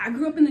I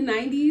grew up in the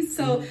 90s,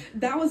 so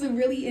that was a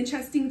really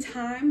interesting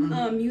time.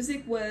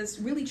 Music was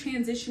really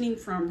transitioning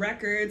from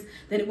records,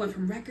 then it went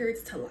from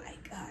records to like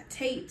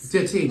tapes.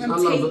 Yeah, tapes. I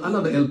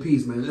love the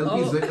LPs, man.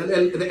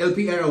 LPs, the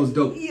LP era was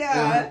dope.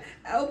 Yeah,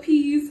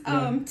 LPs,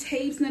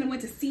 tapes, and then it went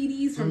to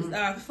CDs, from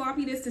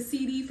floppy disk to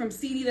CD, from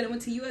CD, then it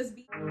went to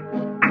USB.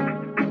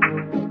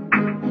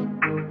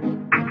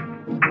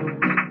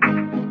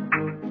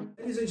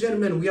 Ladies and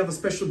gentlemen, we have a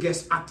special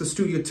guest at the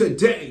studio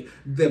today.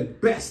 The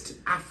Best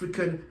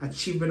African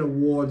Achievement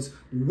Awards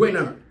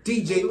winner,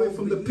 DJ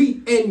from the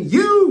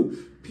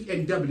PNU.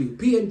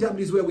 PNW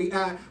is where we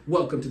are.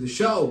 Welcome to the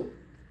show.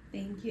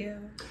 Thank you.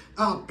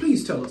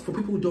 Please tell us, for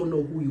people who don't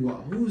know who you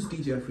are, who's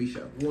DJ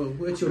Afreesha?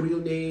 What's your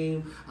real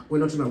name? We're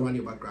not trying to run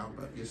your background,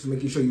 but just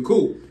making sure you're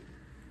cool.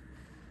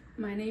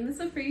 My name is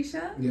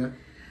Afreesha. Yeah.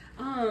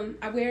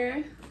 I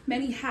wear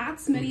many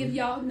hats. Many of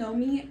y'all know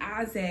me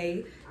as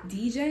a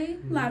DJ.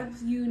 A lot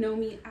of you know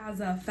me as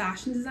a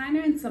fashion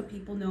designer, and some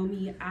people know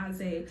me as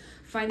a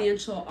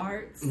financial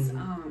arts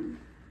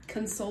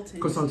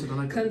consultant. I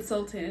like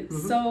Consultant.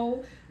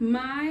 So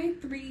my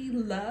three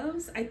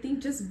loves, I think,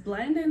 just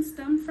blend and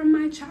stem from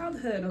my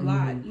childhood a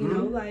lot. You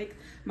know, like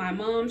my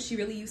mom, she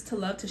really used to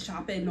love to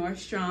shop at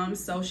Nordstrom,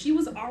 so she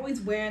was always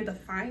wearing the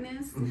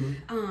finest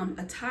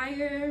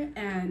attire,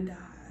 and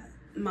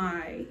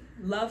my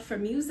love for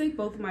music.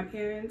 Both of my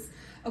parents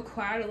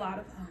acquired a lot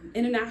of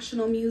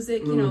international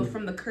music, you know,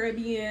 from the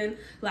Caribbean,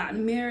 Latin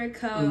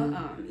America,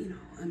 you know,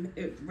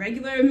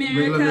 regular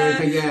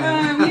America,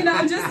 you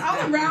know, just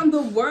all around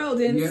the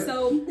world. And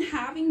so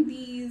having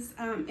these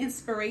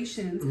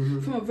inspirations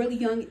from a really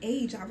young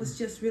age, I was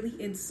just really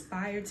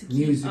inspired to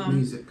keep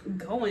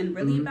going,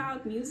 really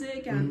about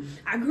music. And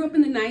I grew up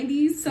in the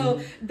 90s,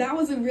 so that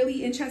was a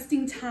really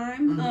interesting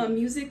time.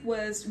 Music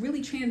was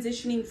really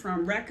transitioning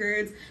from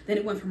records, then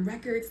it went from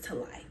records to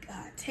like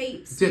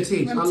tapes. Yeah,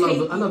 tapes. I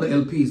love the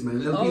LPs,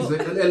 man. LPs,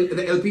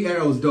 the LP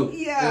era was dope.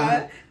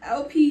 Yeah,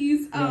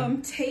 LPs,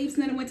 tapes,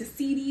 and then it went to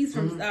CDs,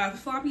 from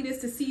floppy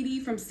disk to CD,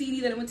 from CD,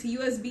 then it went to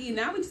USB, and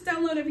now we just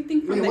download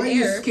everything from the why air.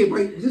 You skip?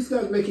 This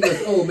guy's making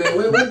us old, man.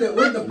 Where the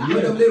little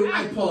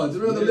iPods?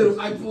 Remember the little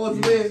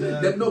iPods,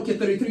 man? That Nokia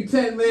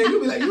 3310, man.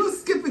 You'll be like, you're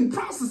skipping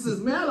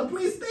processes, man. A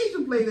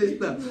PlayStation play this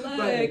stuff. Look,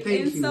 right,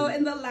 thank you. So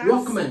in the last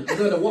Walkman. I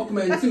got a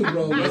Walkman too,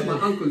 bro. That's my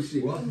uncle's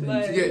shit.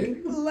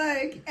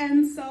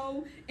 And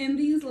so in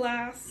these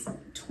last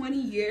 20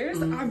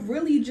 years, I've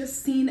really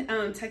just seen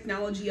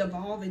technology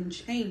evolve and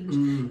change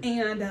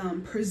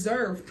and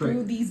preserve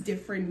through these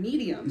different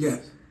mediums.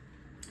 Yes.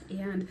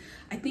 And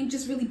I think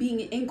just really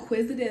being an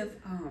inquisitive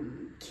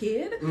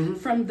kid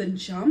from the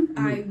jump,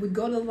 I would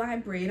go to the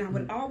library and I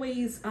would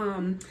always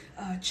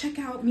check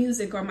out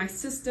music. Or my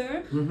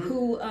sister,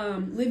 who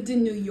lived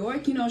in New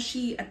York, you know,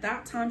 at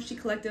that time she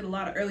collected a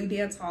lot of early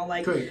dance hall,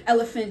 like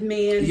Elephant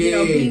Man, you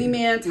know, Beanie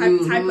Man type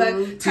of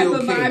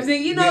vibes.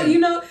 And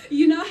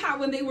you know how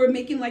when they were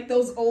making like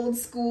those old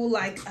school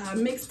like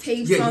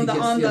mixtapes on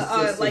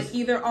the like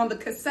either on the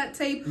cassette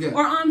tape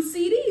or on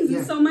CDs.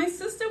 And so my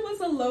sister was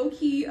a low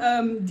key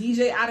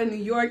DJ out of New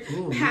York,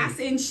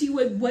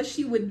 and what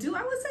she would do,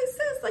 I would say,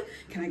 sis, like,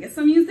 can I get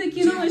some music,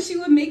 you know? And she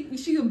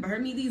would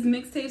burn me these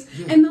mixtapes,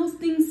 and those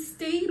things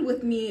stayed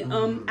with me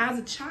as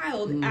a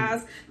child,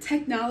 as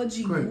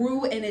technology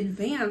grew and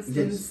advanced.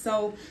 And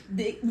so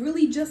it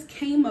really just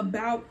came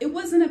about. It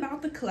wasn't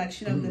about the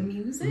collection of the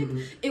music,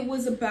 it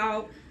was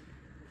about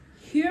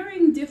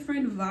hearing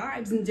different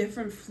vibes and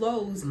different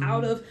flows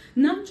out of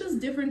not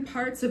just different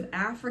parts of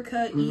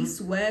Africa,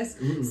 East, West,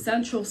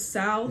 Central,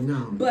 South,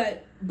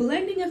 but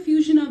blending a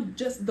fusion of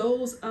just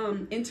those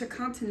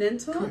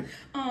intercontinental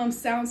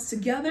sounds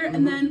together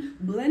and then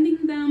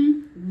blending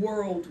them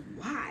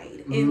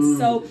worldwide. And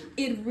so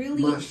it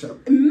really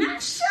mashup.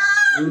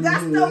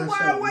 That's the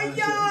word where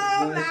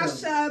y'all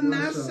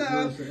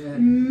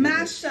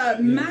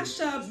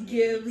mashup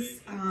gives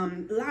a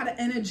lot of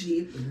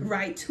energy,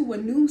 right, to a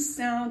new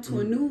sound, to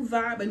a new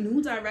vibe, a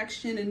new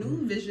direction, a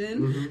new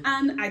vision.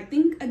 And I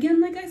think,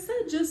 again, like I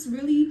said, just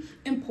really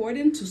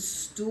important to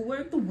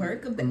steward the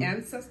work of the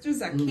ancestors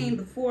that came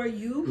before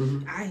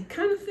you. I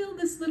kind of feel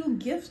this little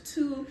gift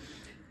to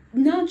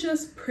not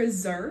just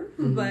preserve,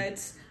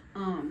 but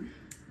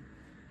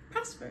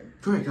prosper.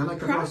 Correct. I like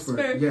the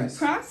prosper. Yes.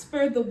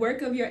 Prosper the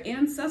work of your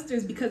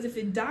ancestors, because if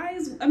it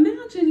dies,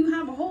 imagine you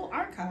have a whole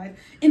archive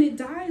and it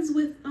dies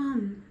with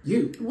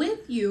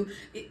you.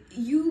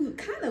 You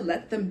kind of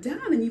let them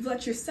down, and you've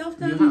let yourself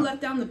down. You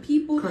let down the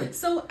people. Correct.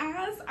 So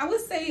as I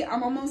would say,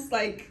 I'm almost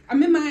like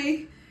I'm in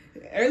my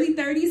early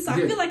 30s, so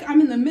I feel like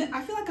I'm in the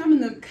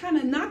kind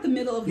of not the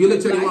middle of. You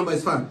look 21, but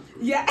it's fine.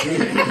 Yeah,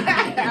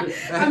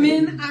 I'm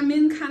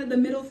in kind of the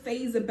middle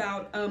phase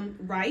about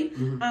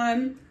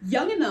I'm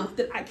young enough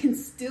that I can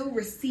still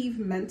receive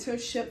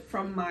mentorship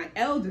from my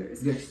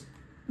elders. Yes,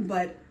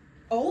 but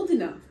old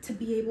enough to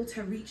be able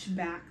to reach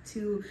back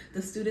to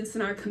the students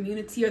in our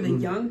community or the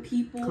young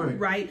people,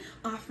 right?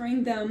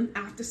 Offering them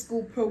after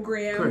school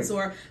programs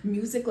or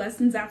music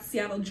lessons at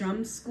Seattle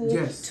Drum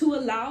School to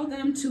allow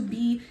them to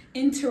be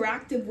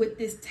interactive with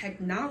this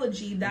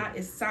technology that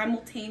is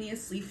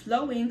simultaneously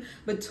flowing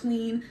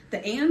between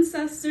the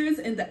ancestors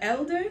and the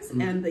elders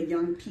and the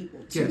young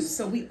people too.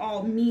 So we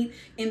all meet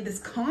in this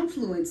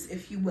confluence,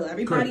 if you will,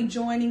 everybody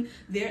joining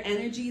their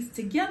energies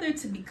together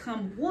to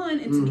become one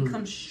and to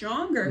become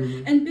stronger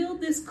and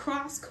build this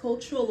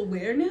cross-cultural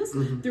awareness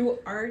through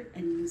art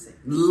and music.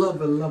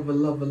 Love it, love it,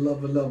 love it,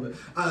 love it, love it.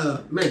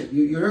 Man,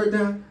 you heard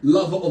that?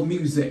 Lover of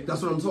music.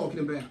 That's what I'm talking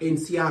about. In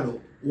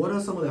Seattle, what are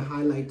some of the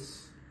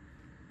highlights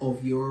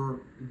of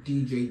your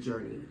DJ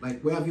journey?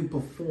 Like, where have you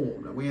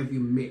performed? Where have you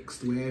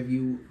mixed? Where have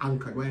you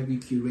anchored? Where have you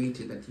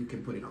curated that you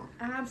can put it on?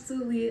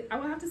 Absolutely. I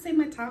would have to say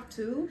my top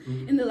two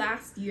in the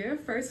last year.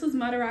 First was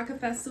Madaraka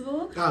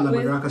Festival. I love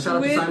Madaraka. Shout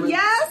out to Simon.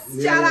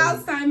 Yes. Shout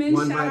out Simon.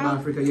 One Shout Vibe out.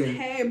 Africa,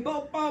 Hey,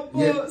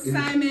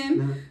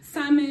 Simon.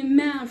 Simon,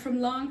 man,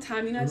 from long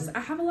time. You know, I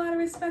have a lot of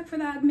respect for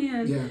that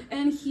man. Yeah.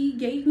 And he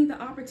gave me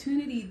the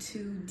opportunity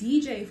to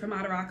DJ for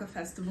Madaraka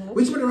Festival.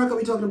 Which Madaraka are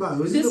we talking about?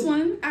 Was this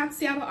one at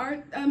Seattle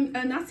Art,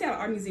 not Seattle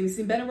Art Museum, it's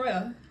in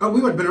Benaroya. Oh,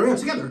 we were at Benaroya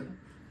together.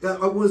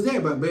 I was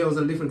there, but it was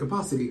in a different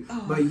capacity.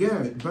 Oh. But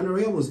yeah,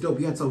 Benaroya was dope.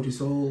 You had Sauti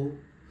Soul.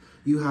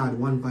 You had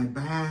One Vibe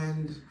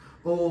Band.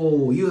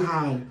 Oh, we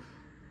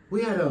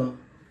had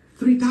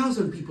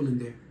 3,000 people in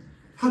there.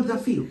 How did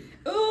that feel?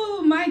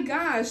 Oh my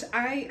gosh,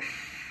 that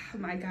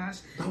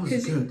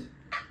was good.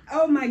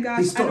 Oh my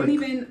gosh, Historic.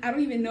 I don't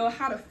even know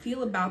how to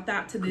feel about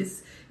that to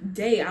this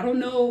day. I don't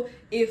know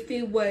if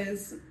it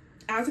was,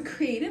 as a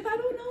creative, I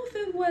don't know if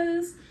it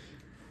was,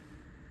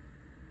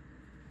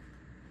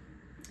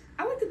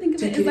 I like to think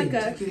of it as like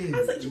I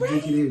was like,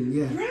 right,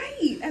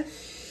 right.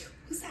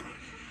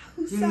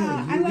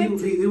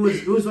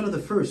 It was one of the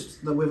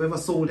first that we've ever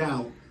sold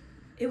out.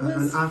 It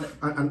was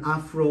an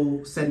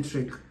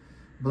Afro-centric,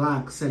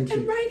 Black-centric.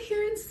 And right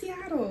here in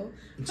Seattle.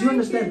 Do you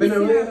understand?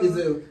 Benaroya is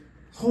a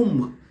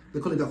home. They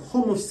call it the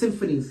home of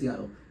symphony in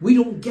Seattle. We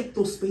don't get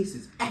those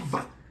spaces,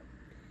 ever.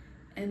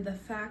 And the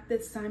fact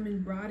that Simon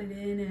brought it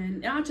in,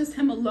 and not just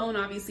him alone,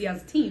 obviously,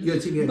 as a team,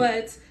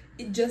 but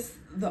just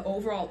the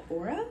overall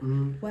aura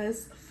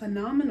was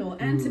phenomenal.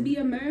 And to be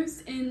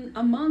immersed in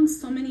among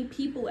so many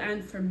people,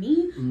 and for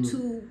me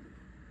to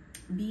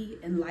be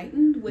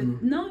enlightened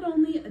with not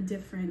only a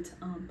different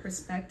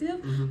perspective,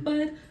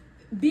 but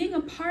being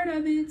a part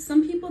of it.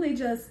 Some people, they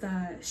just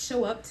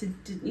show up to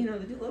you know,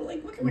 do a little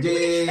like, and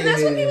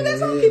that's what people,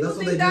 that's what people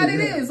think that it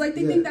is. Like,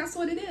 they think that's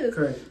what it is.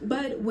 Correct.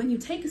 But when you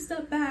take a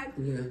step back,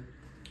 you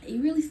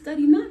really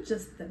study not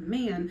just the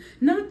man,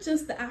 not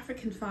just the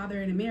African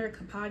Father in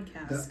America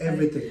podcast,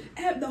 everything,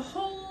 the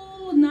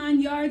whole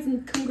 9 yards.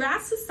 And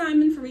congrats to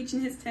Simon for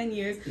reaching his 10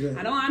 years.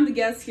 I know I'm the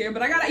guest here,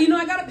 but I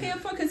gotta pay him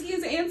for, because he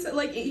is an answer.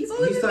 Like, he's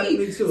older than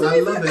me. Too. So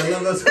I love it.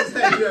 I love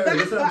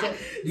that.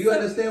 Do you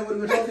understand what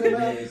we're talking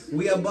about?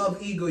 We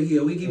above ego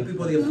here. We give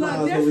people the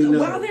applause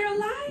while they're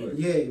alive.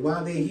 Yeah,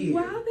 while they're here.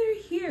 While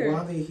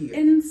they're here.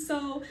 And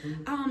so,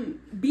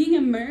 being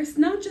immersed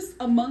not just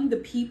among the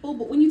people,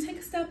 but when you take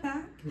a step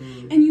back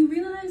and you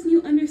realize and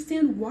you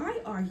understand, why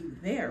are you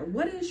there?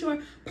 What is your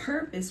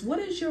purpose? What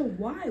is your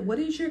why? What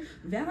is your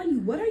value?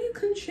 What are you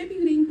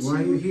contributing to?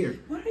 Why are you here?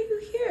 Why are you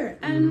here?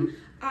 And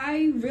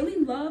I really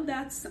love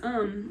that.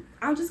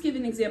 I'll just give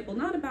an example,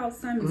 not about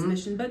Simon's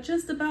mission, but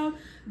just about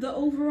the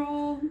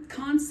overall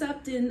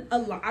concept and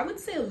I would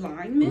say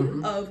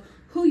alignment of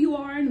who you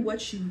are and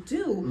what you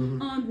do.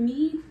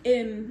 Me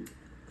in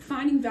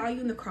finding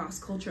value in the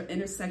cross-cultural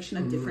intersection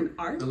of different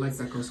art. I like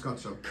that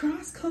cross-cultural.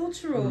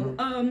 Cross-cultural,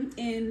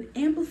 in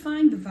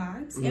amplifying the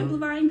vibes,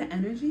 amplifying the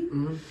energy.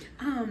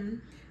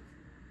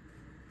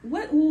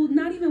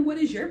 Not even what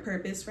is your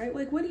purpose, right?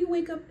 Like, what do you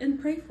wake up and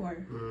pray for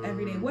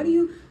every day? What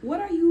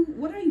are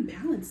you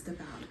balanced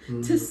about?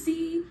 To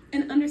see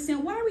and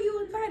understand, why were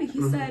you invited?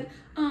 He said,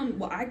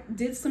 I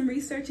did some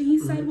research, and he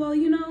said, well,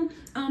 you know,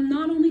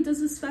 not only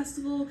does this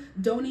festival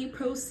donate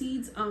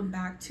proceeds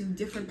back to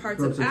different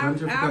parts of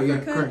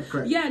Africa,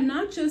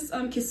 not just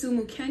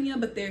Kisumu, Kenya,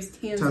 but there's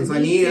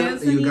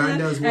Tanzania,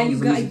 Uganda as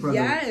well.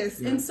 Yes.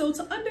 And so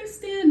to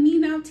understand, me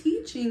now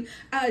teaching,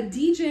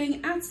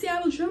 DJing at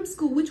Seattle Drum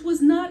School, which was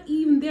not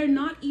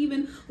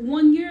even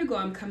 1 year ago.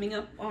 I'm coming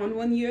up on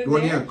 1 year.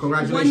 1 year.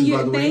 Congratulations,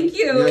 by the way. Thank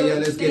you.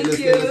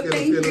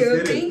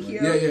 Thank you.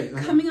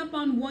 Yeah. Coming up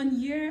on 1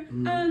 year.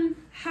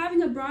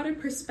 Having a broader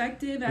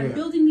perspective and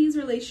building these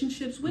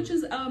relationships, which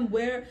is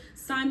where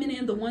Simon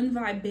and the One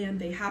Vibe Band,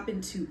 they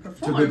happen to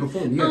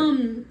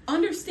perform.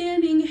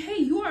 Understanding, hey,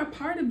 you are a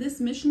part of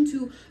this mission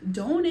to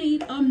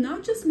donate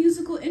not just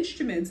musical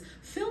instruments,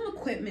 film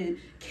equipment,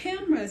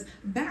 cameras,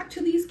 back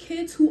to these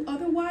kids who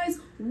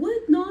otherwise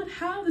would not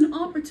have an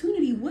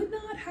opportunity, would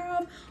not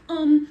have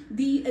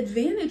the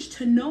advantage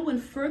to know and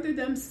further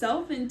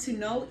themselves and to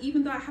know,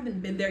 even though I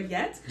haven't been there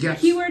yet.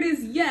 Keyword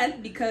is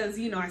yet, because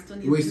because I still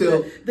need We to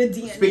still do the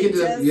DNA speaking to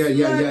test. I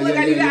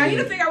need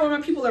to figure out where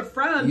my people are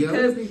from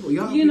because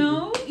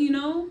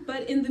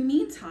But in the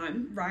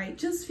meantime, right,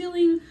 just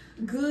feeling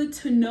good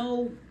to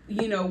know.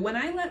 When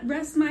I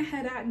rest my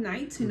head at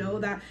night to know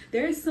that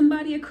there is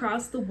somebody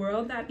across the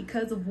world that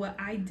because of what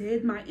I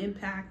did, my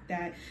impact,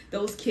 that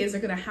those kids are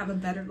going to have a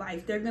better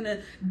life. They're going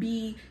to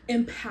be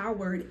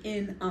empowered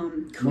in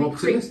more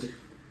optimistic.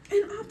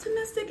 And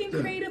optimistic and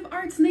creative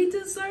arts, and they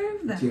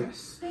deserve that.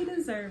 Yes. They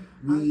deserve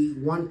that. We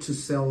want to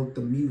sell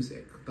the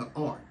music, the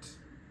art,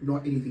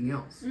 not anything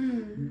else.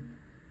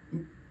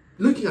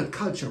 Looking at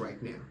culture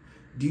right now,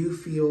 do you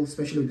feel,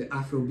 especially with the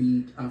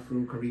Afrobeat,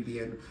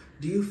 Afro-Caribbean,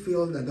 do you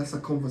feel that that's a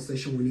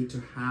conversation we need to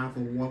have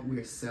on what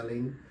we're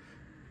selling?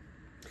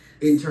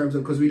 In terms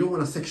of, because we don't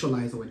want to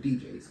sexualize our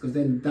DJs, because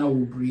then that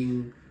will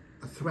bring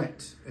a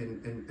threat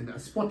and a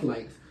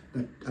spotlight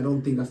that I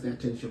don't think that's the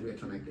attention we're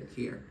trying to get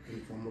here in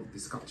the form of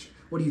this culture.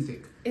 What do you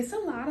think? It's a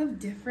lot of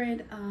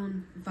different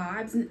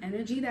vibes and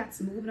energy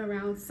that's moving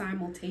around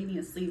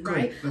simultaneously,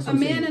 right? A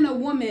man and a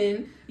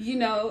woman,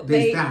 there's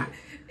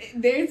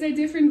their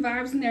different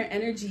vibes and their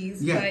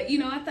energies. Yeah. But,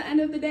 at the end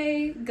of the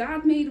day,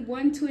 God made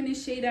one to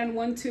initiate and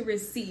one to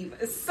receive.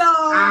 So...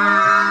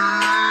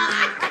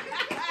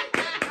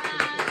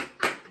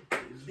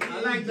 I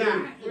like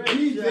that.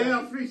 DJ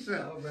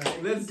Afreesha.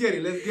 Right. Let's get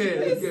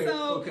it.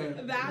 So,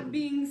 that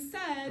being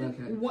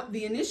said, what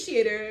the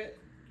initiator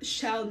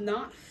shall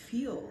not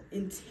feel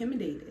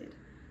intimidated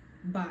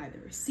by the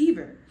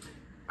receiver.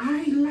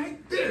 I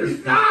like this.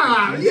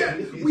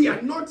 We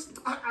are not.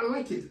 I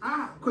like it.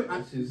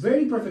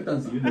 Very perfect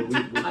answer. I'm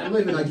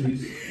not even arguing.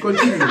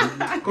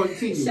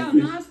 Continue. Shall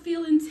not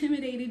feel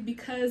intimidated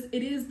because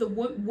it is the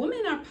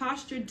women are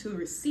postured to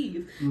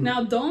receive.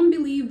 Now, don't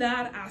believe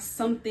that as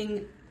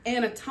something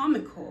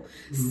anatomical.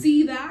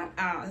 See that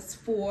as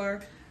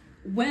for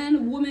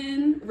when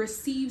woman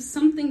receives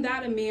something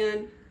that a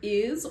man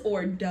is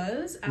or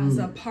does as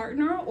a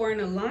partner or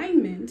an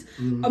alignment,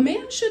 a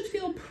man should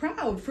feel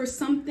proud for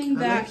something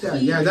that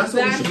he... Yeah, that's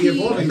what we should be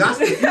evolving. That's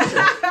the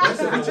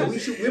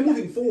future. We're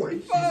moving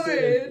forward. I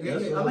like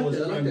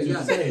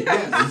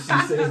that.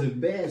 She says it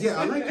best.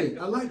 Yeah, I like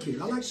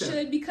that.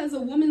 Should, because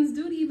a woman's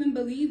duty, even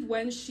believe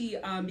when she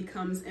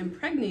becomes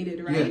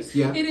impregnated, right? Yes,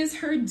 yeah. It is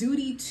her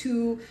duty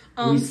to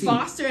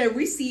foster and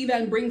receive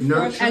and bring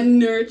forth and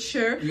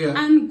nurture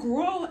and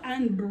grow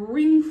and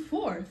bring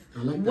forth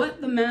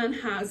what the man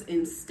has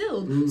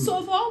instilled. So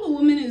if all the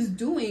woman is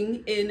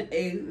doing in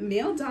a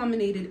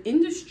male-dominated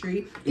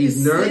industry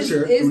is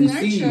nurture,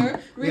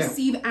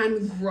 receive,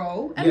 and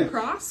grow and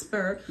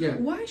prosper,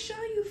 why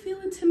shall you feel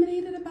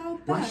intimidated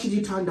about that? Why should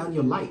you turn down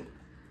your light?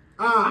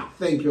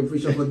 Thank you,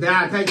 Afreesha, for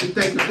that. Thank you.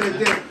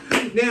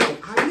 Now,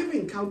 have you ever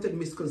encountered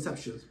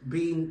misconceptions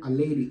being a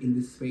lady in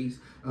this space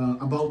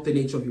about the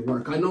nature of your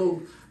work? I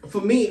know,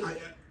 for me,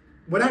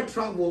 when I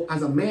travel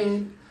as a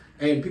man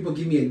and people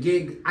give me a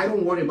gig, I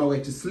don't worry about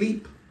where to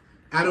sleep.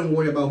 I don't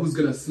worry about who's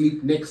gonna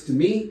sleep next to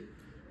me.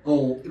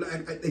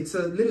 It's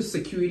a little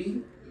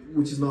security,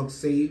 which is not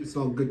safe. It's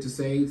not good to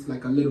say. It's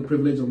like a little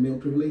privilege or male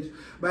privilege.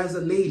 But as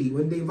a lady,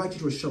 when they invite you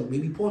to a show,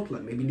 maybe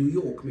Portland, maybe New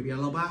York, maybe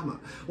Alabama,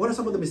 what are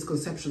some of the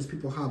misconceptions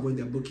people have when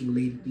they're booking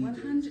lady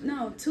DJs?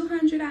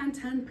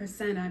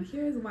 210%. And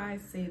here's why I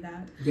say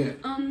that. Yeah.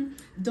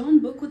 Don't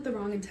book with the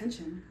wrong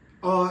intention.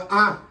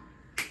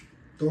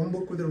 Don't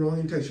book with the wrong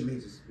intention,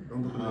 ladies.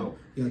 Don't book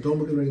with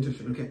the wrong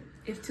intention. Okay.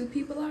 If two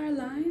people are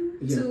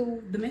aligned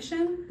to the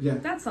mission,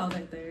 that's all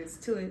that there is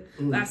to it.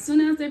 As soon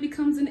as there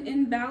becomes an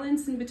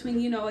imbalance in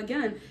between,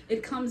 again,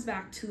 it comes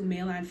back to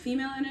male and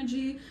female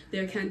energy.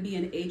 There can be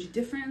an age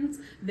difference.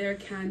 There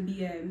can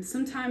be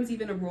sometimes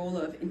even a role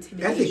of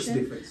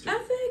intimidation.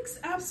 Ethics,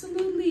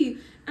 absolutely.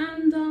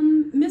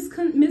 And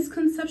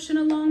misconception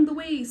along the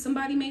way.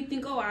 Somebody may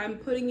think, I'm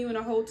putting you in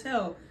a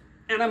hotel.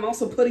 And I'm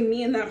also putting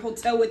me in that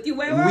hotel with you.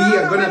 Wait a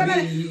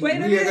minute. Wait a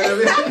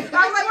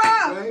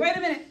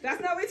minute.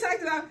 That's not what we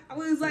talked about. I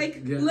was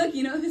like, look,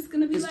 if it's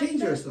going to be it's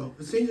dangerous, though.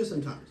 It's dangerous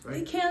sometimes, right?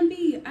 It can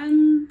be.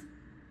 And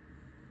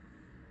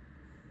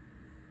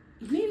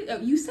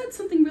you said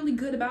something really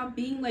good about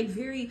being like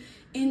very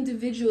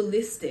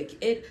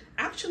individualistic. It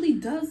actually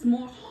does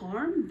more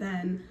harm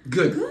than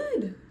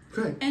good.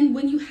 Right. And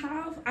when you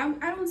have,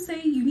 I don't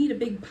say you need a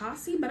big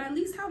posse, but at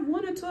least have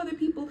one or two other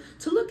people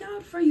to look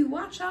out for you,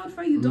 watch out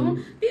for you.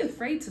 Don't be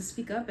afraid to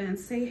speak up and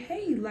say,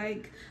 hey,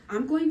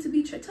 I'm going to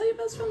be, tell your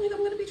best friend, I'm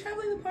going to be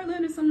traveling to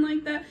Portland or something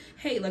like that.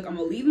 Hey, I'm going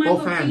to leave my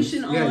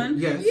location on.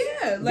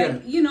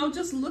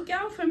 Just look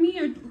out for me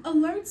or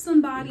alert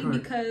somebody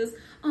because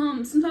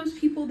sometimes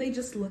people, they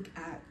just look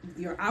at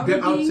your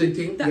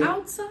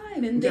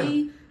outside and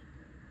they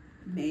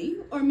may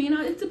or may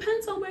not. It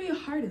depends on where your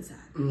heart is at.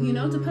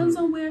 It depends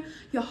on where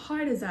your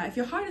heart is at. If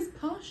your heart is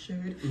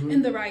postured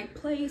in the right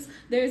place,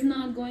 there's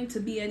not going to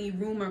be any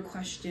room or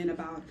question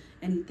about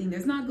anything.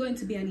 There's not going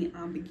to be any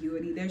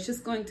ambiguity. There's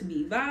just going to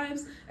be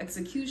vibes,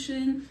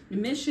 execution,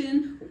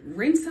 mission,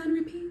 rinse and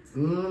repeat. I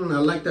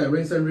like that.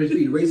 Rinse and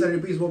repeat. Rinse and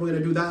repeat is what we're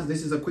going to do.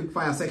 This is a quick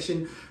fire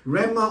section.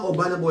 Rema or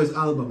Burna Boy's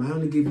album. I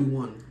only give you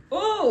one.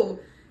 Oh,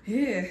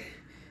 yeah.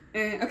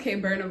 Okay,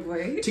 Burna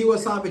Boy. Tiwa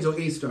Savage or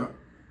A-Star?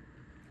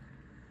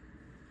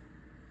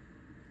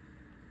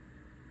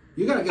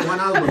 You gotta get one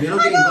album. You're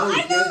not getting both.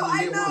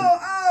 I know.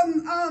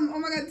 Oh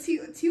my God,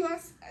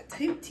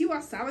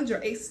 Tiwa Savage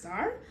or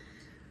A-Star?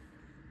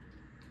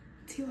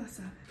 Tiwa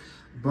Savage.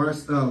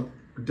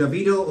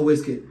 Davido or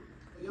Wizkid?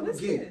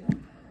 Wizkid.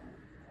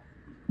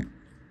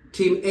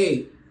 Team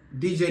A,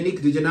 DJ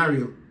Nick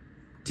DeGenario.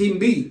 Team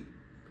B,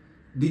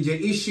 DJ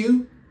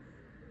Issue.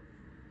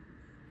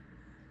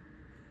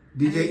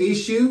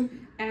 Issue.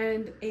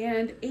 And.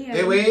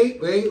 Hey,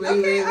 wait.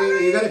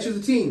 You gotta choose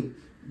a team.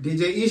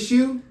 DJ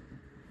Issue.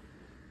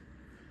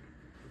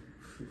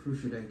 Who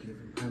should I give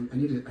him? I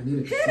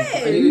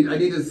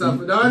need to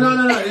suffer. No. I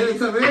need to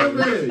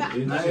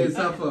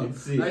suffer.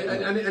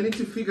 I need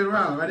to figure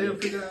out.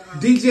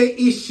 DJ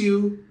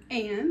Issue.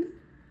 And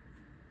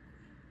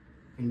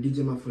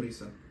DJ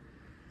Afreesha.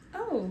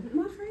 Oh,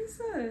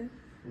 Afreesha.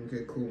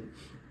 Okay, cool.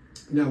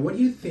 Now, what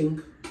do you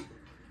think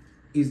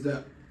is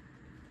the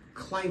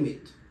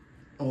climate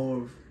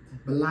of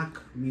black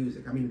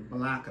music? I mean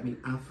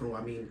Afro,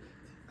 I mean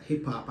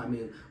hip hop,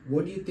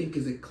 what do you think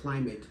is a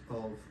climate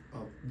of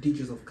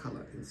DJs of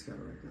color in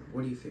Seattle right now?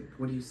 What do you think?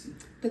 What do you see?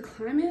 The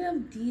climate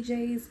of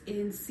DJs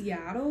in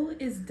Seattle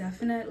is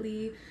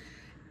definitely,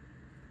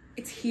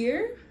 it's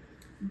here,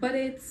 but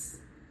it's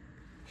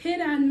hit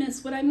and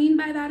miss. What I mean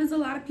by that is a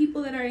lot of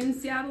people that are in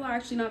Seattle are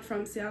actually not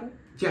from Seattle.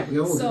 Yeah,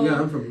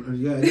 I'm from.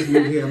 Yeah, I just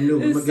moved here. I'm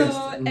new. I'm a guest.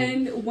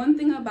 And one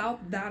thing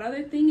about that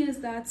other thing is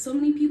that so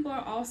many people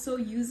are also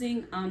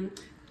using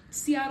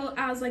Seattle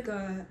as like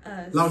a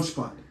lounge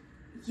spot.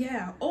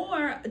 Yeah,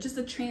 or just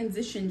a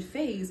transition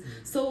phase.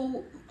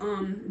 So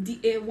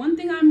one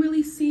thing I'm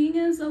really seeing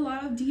is a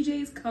lot of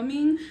DJs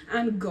coming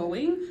and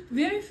going.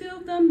 Very few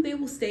of them, they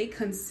will stay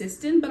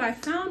consistent. But I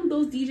found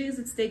those DJs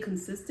that stay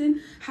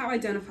consistent have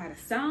identified a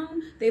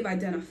sound. They've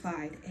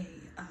identified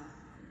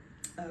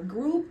a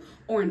group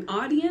or an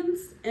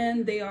audience,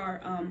 and they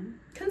are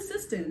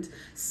consistent.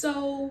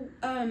 So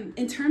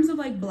in terms of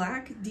like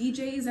black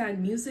DJs and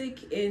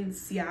music in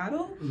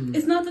Seattle,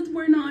 it's not that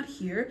we're not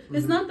here,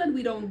 it's not that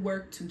we don't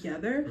work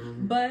together,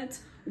 but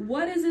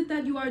what is it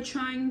that you are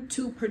trying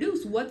to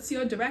produce? What's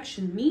your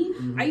direction? Me,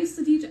 I used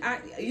to DJ.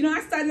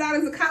 I started out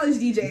as a college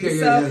DJ,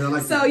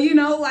 so you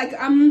know, like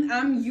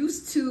I'm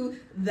used to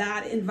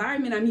that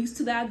environment. I'm used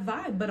to that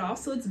vibe. But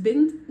also, it's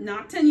been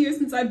not 10 years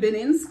since I've been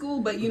in school.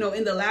 But you know,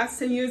 in the last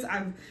 10 years,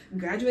 I've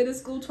graduated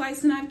school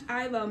twice, and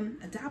I've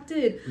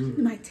adapted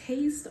my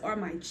taste or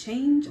my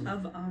change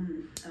of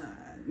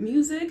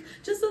music.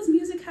 Just as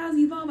music has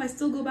evolved, I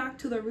still go back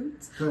to the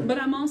roots, but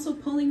I'm also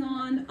pulling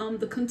on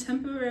the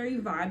contemporary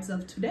vibes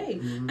of today.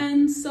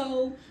 And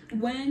so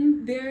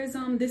when there's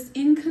this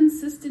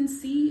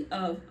inconsistency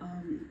of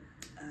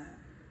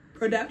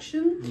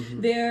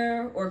production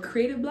there, or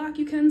creative block,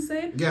 you can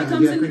say,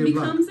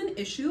 becomes an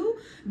issue,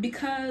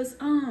 because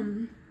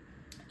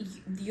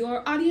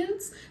your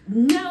audience,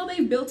 now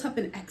they've built up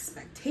an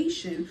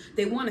expectation.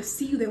 They want to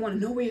see you, they want to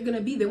know where you're going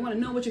to be, they want to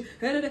know what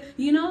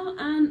you know.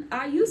 And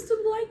I used to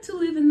like to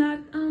live in that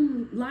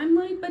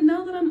limelight, but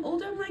now that I'm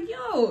older, I'm like,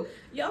 yo,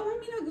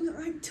 want me to,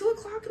 like 2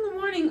 o'clock in the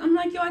morning, I'm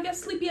like, I get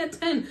sleepy at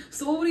 10,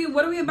 so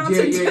what are we about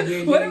to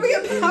do? What are we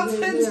about to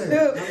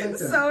do? Like,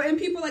 so, and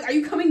people are like, are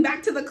you coming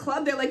back to the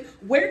club? They're like,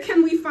 where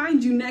can we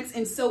find you next?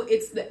 And so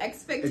it's the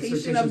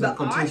expectation of the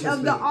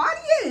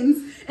audience,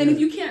 and if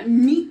you can't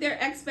meet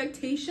their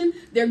expectation,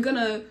 they're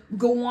gonna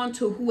go on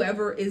to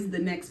whoever is the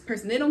next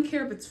person. They don't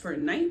care if it's for a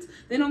night,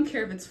 they don't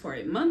care if it's for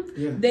a month,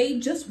 they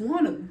just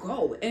want to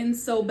go. And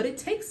so, but it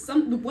takes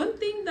one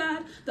thing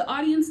that the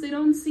audience, they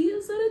don't see,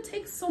 is that it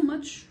takes so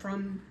much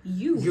from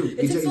you.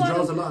 It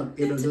draws a lot.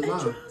 It draws a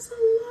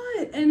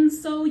lot. And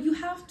so you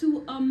have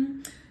to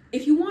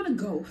if you want to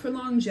go for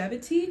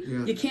longevity,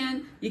 you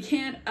can't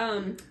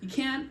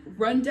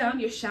run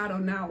down your shadow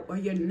now, or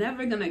you're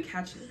never gonna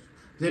catch it.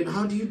 Then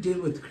how do you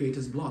deal with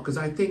creator's block? Because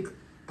I think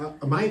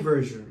my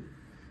version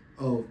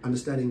of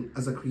understanding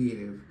as a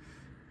creative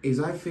is,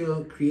 I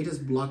feel creator's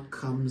block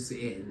comes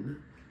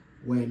in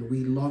when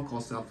we lock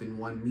ourselves in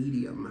one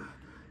medium.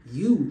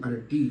 You are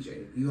a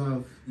DJ. You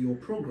have your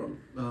program,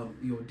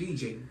 your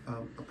DJ,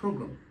 a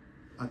program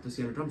at the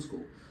Sierra Drum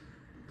School.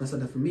 That's a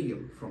different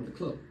medium from the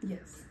club.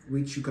 Yes.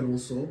 Which you can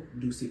also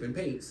do sip and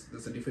paints.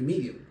 That's a different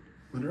medium.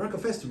 Madaraka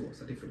Festival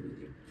is a different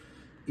medium.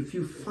 If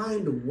you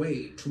find a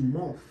way to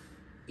morph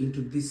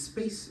into these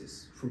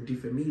spaces from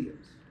different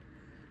mediums,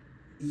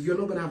 you're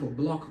not going to have a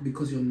block,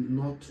 because you're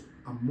not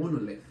a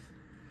monolith.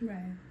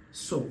 Right.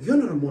 So you're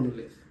not a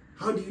monolith.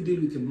 How do you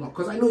deal with your block?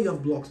 Because I know you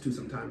have blocks too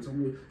sometimes.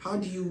 How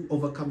do you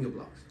overcome your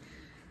blocks?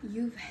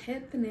 You've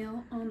hit the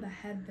nail on the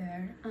head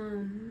there.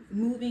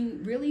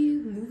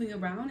 Moving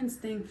around and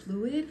staying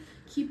fluid,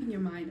 keeping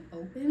your mind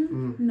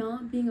open,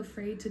 not being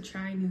afraid to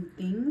try new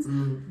things,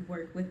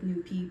 work with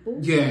new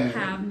people,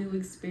 have new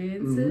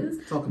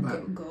experiences, talk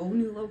about go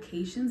new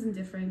locations in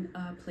different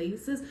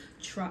places,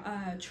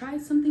 try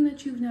something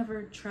that you've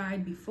never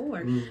tried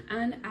before.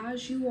 And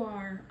as you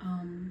are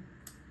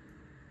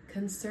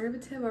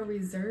conservative or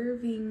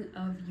reserving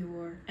of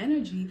your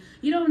energy.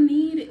 You don't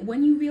need,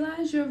 when you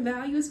realize your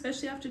value,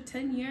 especially after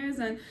 10 years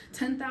and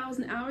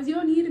 10,000 hours, you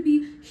don't need to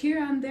be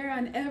here and there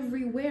and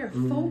everywhere.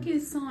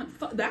 Focus on,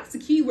 that's the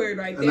key word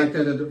right there. I like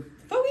that.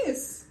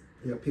 Focus.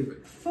 Yeah,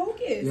 pivot.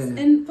 Focus.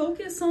 And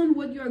focus on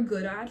what you're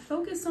good at.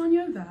 Focus on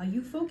your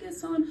value.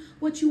 Focus on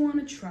what you want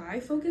to try.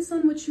 Focus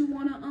on what you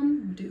want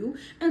to do.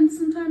 And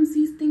sometimes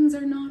these things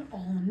are not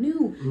all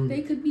new.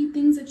 They could be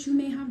things that you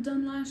may have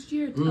done last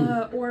year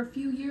or a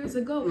few years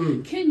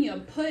ago. Can you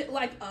put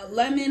like a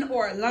lemon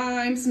or a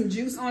lime, some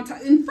juice on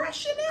top and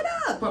freshen it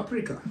up?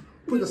 Paprika.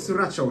 Put a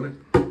sriracha on it.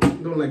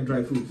 Don't like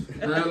dry foods.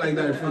 I don't like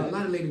dry food. A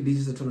lot of lady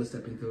DJs are trying to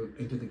step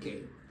into the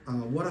game.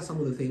 What are some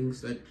of the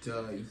things that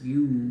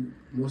you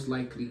most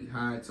likely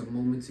had some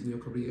moments in your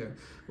career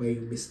where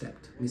you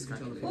misstepped?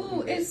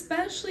 Oh,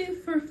 especially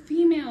for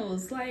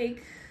females,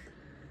 like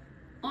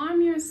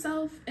arm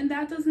yourself, and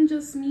that doesn't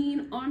just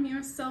mean arm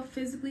yourself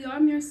physically,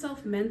 arm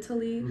yourself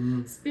mentally,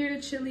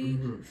 spiritually,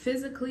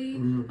 physically,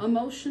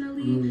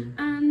 emotionally,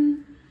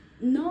 and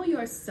know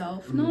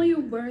yourself, know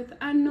your worth,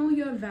 and know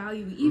your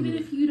value. Even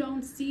if you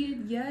don't see it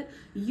yet,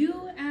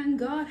 you and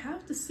God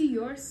have to see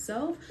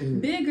yourself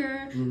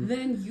bigger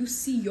than you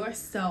see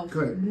yourself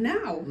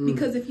now.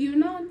 Because if you're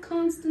not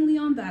constantly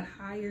on that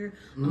higher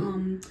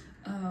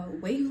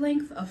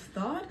wavelength of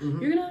thought,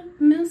 you're gonna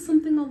miss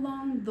something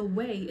along the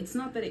way. It's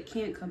not that it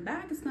can't come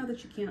back. It's not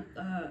that you can't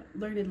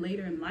learn it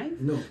later in life.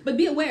 No. But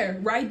be aware,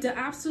 right? To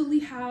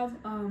absolutely have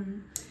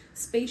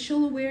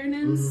spatial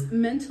awareness,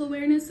 mental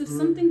awareness. If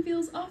something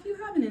feels off, you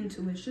have an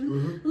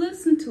intuition.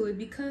 Listen to it,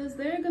 because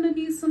there are going to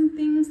be some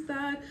things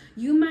that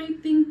you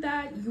might think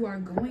that you are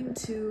going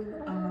to,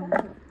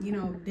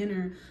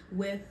 dinner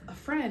with a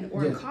friend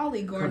or a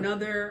colleague or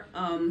another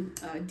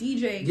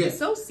DJ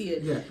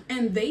associate,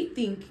 and they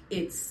think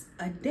it's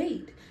a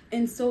date.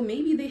 And so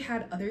maybe they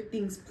had other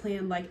things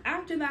planned, like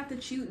after that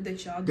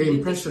y'all the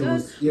impression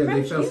was,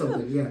 they felt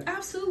something,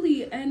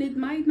 absolutely, and it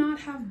might not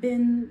have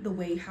been the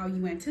way how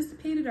you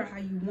anticipated or how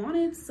you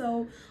wanted.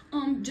 So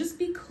just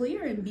be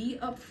clear and be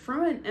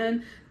upfront,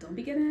 and don't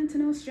be getting into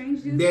no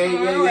strange dude's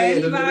car or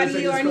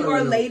anybody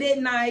or late at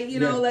night,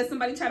 let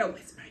somebody try to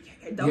whisper.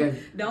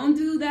 Don't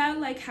do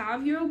that. Like,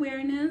 have your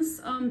awareness,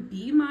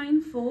 be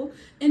mindful,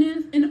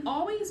 and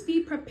always be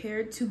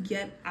prepared to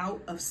get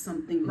out of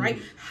something, right?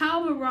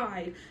 Have a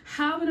ride,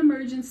 have an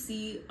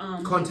emergency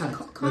contact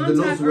that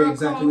knows where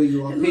exactly where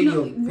you are, pin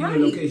your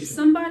location.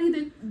 Somebody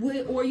that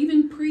would, or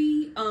even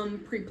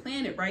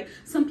pre-plan it, right?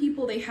 Some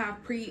people, they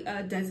have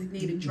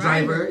designated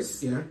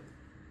drivers. Yeah,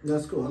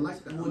 that's cool. I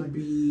like that. Would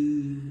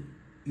be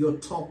your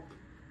top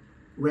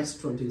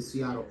restaurant in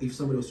Seattle if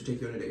somebody was to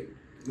take you on a date?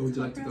 Where would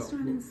you like to go?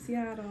 Restaurant in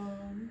Seattle.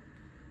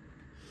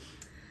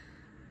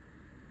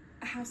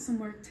 I have some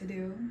work to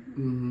do.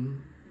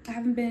 I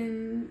haven't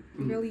been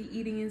really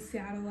eating in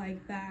Seattle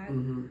like that.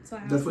 So I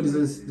have the food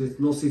is there's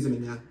no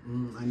seasoning.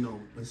 I know.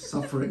 It's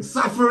suffering.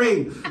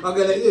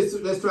 Okay,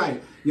 let's try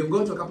it. You've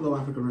gone to a couple of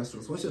African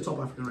restaurants. What's your top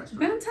African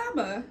restaurant?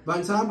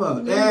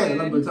 Bantaba. Yeah, I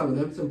love Bantaba.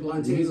 They have some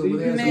plantains over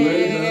there. What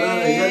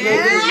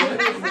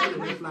are the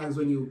red flags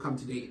when you come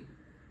to dating?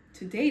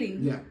 To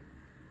dating? Yeah.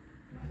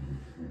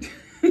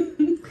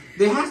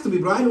 There has to be,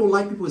 bro. I don't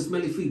like people with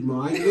smelly feet,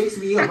 man. It makes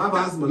me up. I have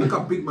asthma. Look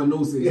how big my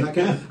nose is. I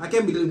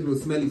can't be dealing with people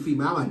with smelly feet,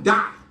 man. I'm gonna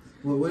die.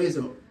 What is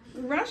it?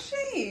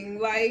 Rushing,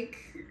 like.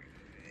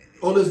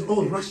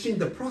 Rushing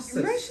the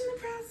process. Rushing the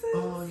process.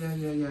 Oh yeah. I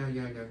don't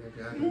like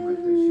that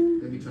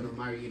shit. They be trying to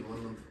marry you in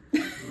 1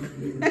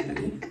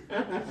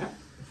 month.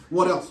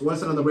 What else?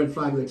 What's another red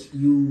flag that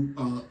you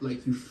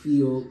you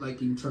feel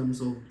like in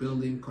terms of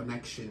building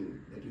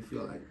connection that you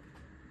feel like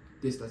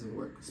this doesn't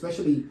work,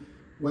 especially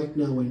right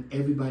now when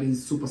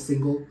everybody's super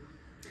single?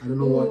 I don't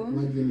know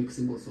why do they make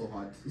single so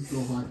hard? It's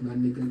so hard,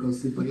 man. You're gonna go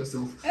sleep by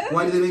yourself.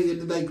 Why do they make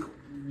it like?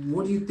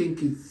 What do you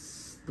think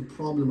is the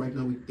problem right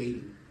now with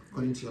dating,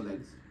 according to your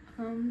lens?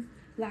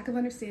 Lack of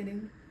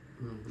understanding.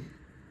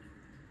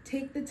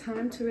 Take the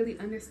time to really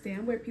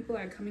understand where people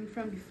are coming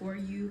from before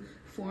you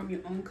form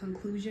your own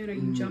conclusion or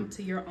you jump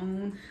to your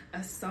own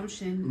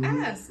assumption.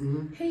 Ask,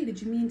 hey,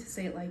 did you mean to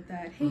say it like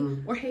that? Hey,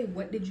 or hey,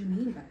 what did you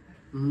mean by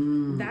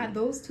that?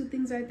 Those two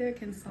things right there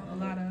can solve a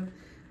lot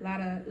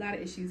of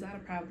issues, a lot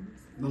of problems.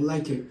 I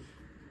like it.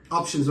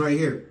 Options right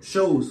here.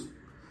 Shows.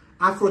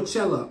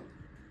 Afrochella.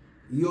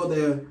 You're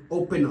the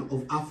opener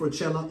of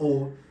Afrochella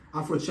or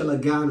Afrochella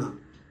Ghana.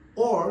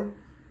 Or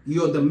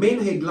you're the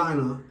main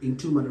headliner in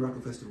 2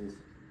 Madaraka festivals.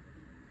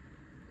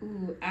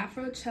 Ooh,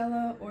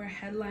 Afrochella or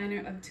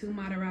headliner of 2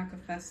 Madaraka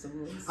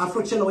festivals.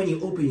 Afrochella, when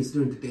you open, it's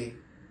during the day.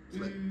 It's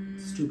like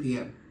it's 2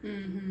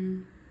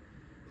 p.m.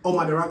 Or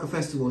Madaraka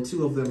Festival,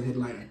 2 of them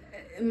headliner.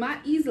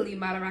 Easily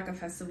Madaraka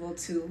Festival,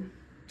 2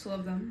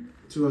 of them.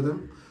 2 of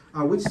them.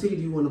 Which city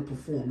do you want to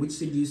perform? Which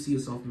city do you see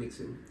yourself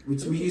mixing?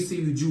 Which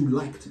city would you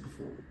like to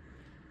perform?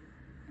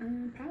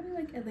 Probably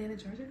like Atlanta,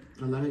 Georgia.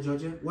 Atlanta,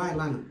 Georgia? Why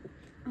Atlanta?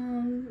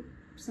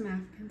 Some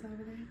Africans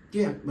over there.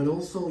 Yeah, but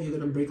also you're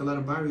gonna break a lot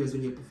of barriers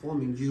when you're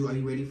performing. Are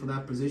you ready for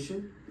that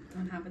position?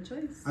 don't have a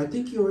choice. I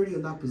think you're already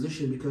in that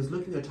position because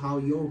looking at how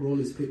your role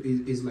is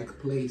like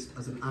placed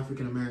as an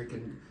African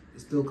American,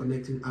 still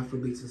connecting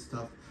Afrobeats and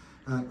stuff.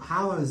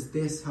 How has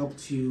this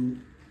helped you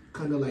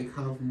kind of like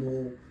have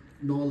more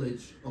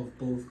knowledge of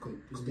both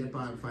step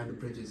out and find the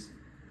bridges?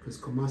 Because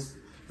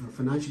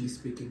financially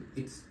speaking,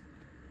 it's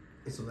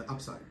on the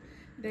upside.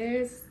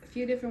 There's a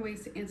few different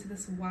ways to answer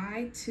this.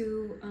 Why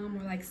to or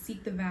like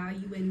seek the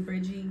value in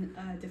bridging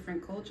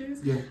different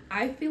cultures. Yeah.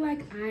 I feel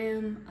like I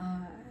am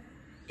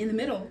in the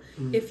middle,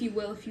 if you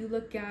will. If you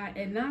look at,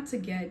 and not to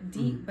get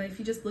deep, but if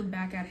you just look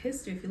back at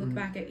history, if you look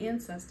back at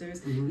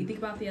ancestors, you think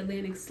about the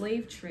Atlantic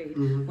slave trade,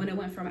 when it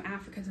went from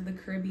Africa to the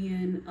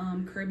Caribbean,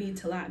 Caribbean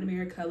to Latin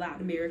America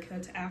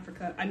to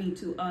Africa,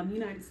 to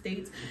United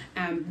States,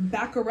 and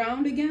back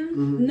around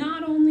again.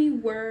 Not only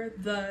were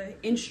the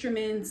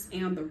instruments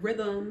and the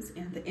rhythms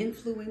and the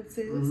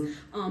influences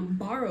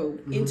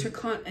borrowed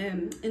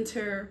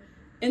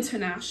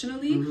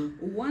internationally,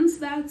 once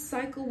that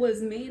cycle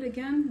was made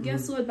again,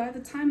 guess what? By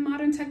the time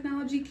modern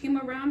technology came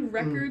around,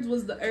 records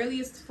was the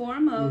earliest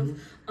form of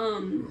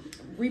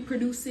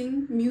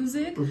reproducing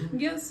music.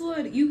 Guess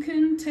what? You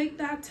can take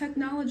that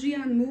technology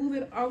and move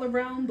it all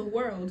around the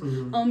world.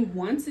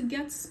 Once it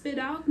gets spit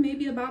out,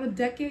 maybe about a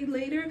decade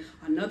later,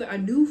 a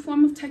new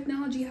form of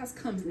technology has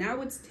come. Now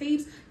it's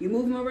tapes. You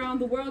move them around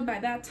the world. By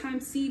that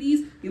time,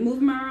 CDs. You move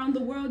them around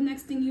the world.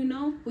 Next thing you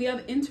know, we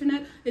have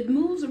internet. It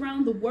moves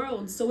around the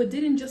world. So it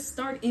didn't just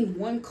start in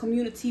one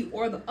community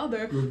or the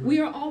other. We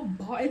are all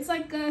it's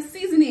like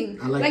seasoning.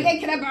 Like, hey,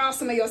 can I borrow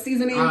some of your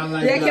seasoning? Can I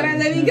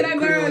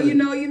borrow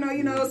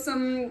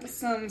some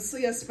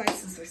soya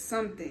spices or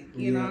something,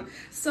 you know?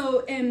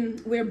 So, and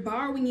we're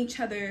borrowing each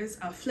other's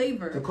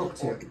flavor. The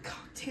cocktail. Or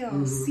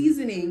cocktail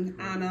seasoning.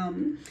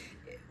 And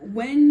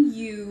when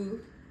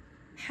you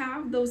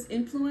have those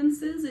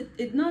influences,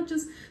 it not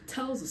just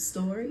tells a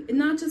story, it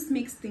not just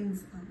makes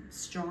things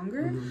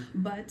stronger,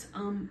 but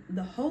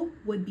the hope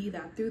would be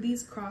that through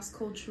these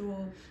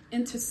cross-cultural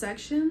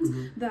intersections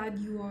that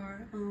you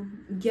are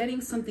getting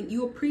something.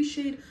 You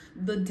appreciate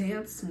the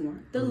dance more,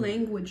 the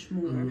language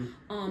more,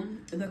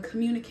 the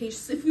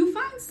communication. If you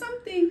find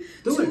something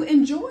to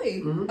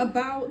enjoy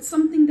about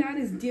something that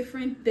is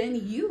different than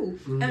you,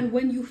 and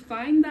when you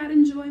find that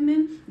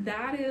enjoyment,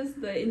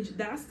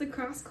 that's the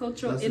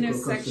cross-cultural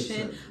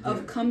intersection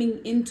of coming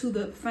into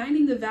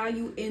finding the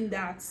value in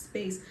that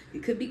space.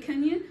 You could be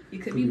Kenyan, you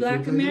could be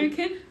Black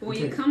American, but when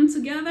you come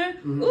together,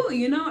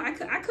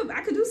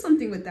 I could do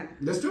something with that.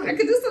 That's right. I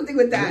could do something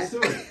with that.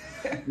 That's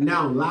right.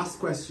 Now, last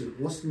question.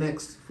 What's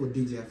next for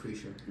DJ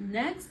Afreesha?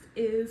 Next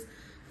is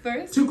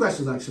first. 2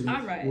 questions actually.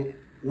 All right.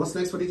 What's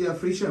next for DJ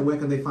Afreesha, and where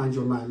can they find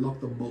your line? Lock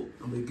them both,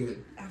 and we're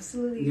good.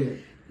 Absolutely. Yeah.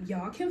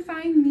 Y'all can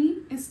find me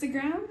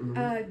Instagram,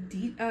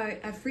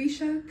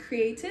 Afreesha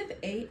Creative,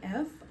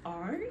 AFREESHA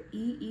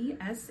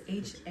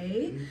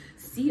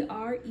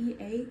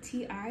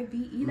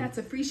CREATIVE. That's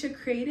Afreesha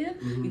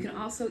Creative. You can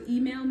also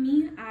email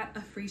me at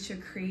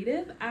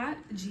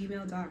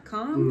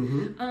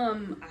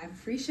AfreeshaCreative@gmail.com.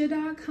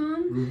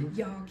 Afreesha.com.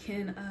 Y'all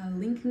can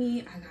link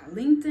me. I got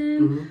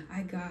LinkedIn.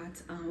 I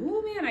got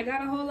I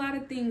got a whole lot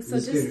of things. So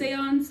just stay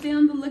on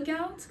the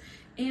lookout.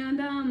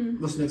 And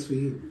what's next for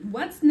you?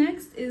 What's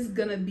next is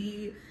gonna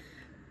be,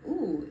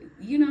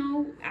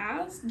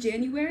 as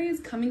January is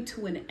coming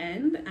to an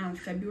end and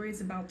February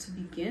is about to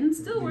begin,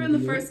 still we're in the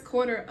first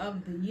quarter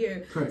of the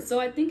year. Correct. So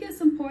I think it's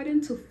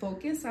important to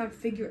focus on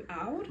figure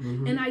out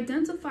and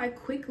identify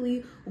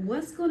quickly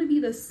what's going to be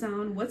the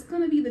sound, what's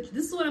going to be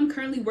this is what I'm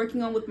currently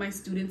working on with my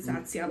students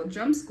at Seattle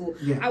Drum School.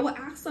 I will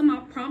ask them,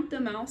 I'll prompt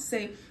them, I'll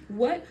say,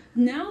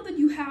 now that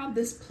you have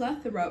this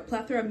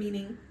plethora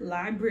meaning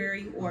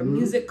library or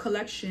music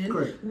collection,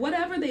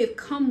 whatever they've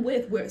come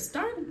with,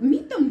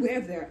 meet them where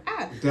they're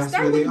at.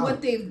 Start with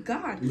what they've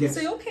got.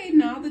 Say, okay,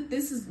 now that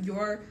this is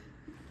your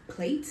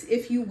plate,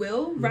 if you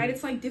will, right?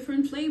 It's like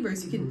different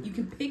flavors. You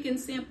can pick and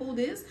sample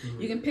this.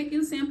 You can pick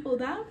and sample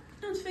that,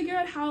 and figure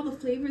out how the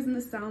flavors and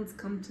the sounds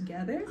come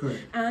together,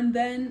 and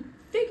then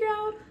figure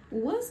out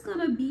what's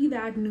gonna be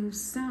that new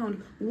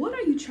sound. What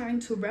are you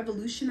trying to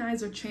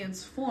revolutionize or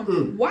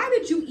transform? Why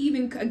did you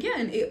even,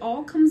 again, it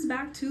all comes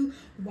back to,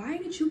 why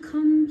did you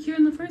come here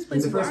in the first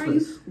place?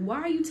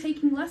 Why are you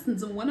taking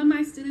lessons? And one of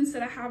my students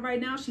that I have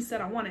right now, she said,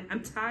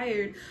 I'm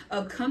tired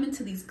of coming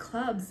to these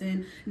clubs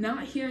and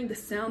not hearing the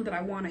sound that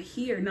I want to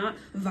hear, not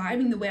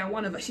vibing the way I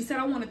want to. She said,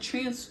 I want to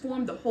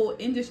transform the whole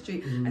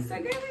industry. I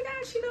said, oh my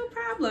gosh, no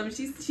problem.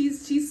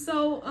 She's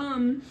so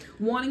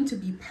wanting to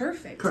be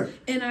perfect.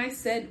 And I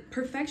said,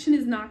 perfection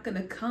is not going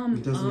to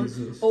come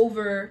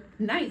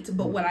overnight,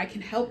 but what I can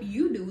help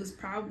you do is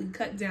probably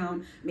cut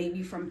down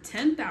maybe from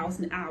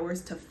 10,000 hours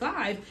to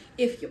 5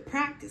 if you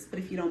practice. But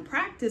if you don't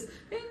practice,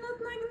 there ain't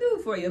nothing I can do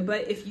for you.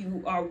 But if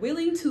you are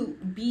willing to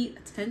be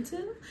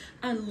attentive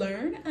and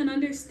learn and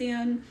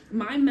understand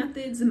my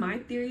methods and my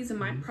theories and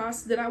my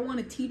process that I want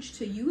to teach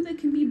to you that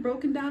can be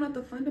broken down at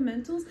the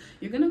fundamentals,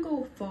 you're going to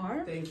go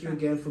far. Thank you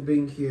again for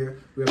being here.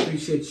 We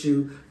appreciate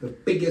you. The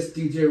biggest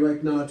DJ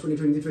right now,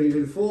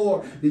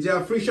 2020-2024. DJ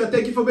Afreesha,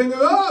 thank you for being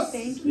with us.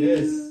 Thank you.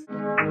 Yes.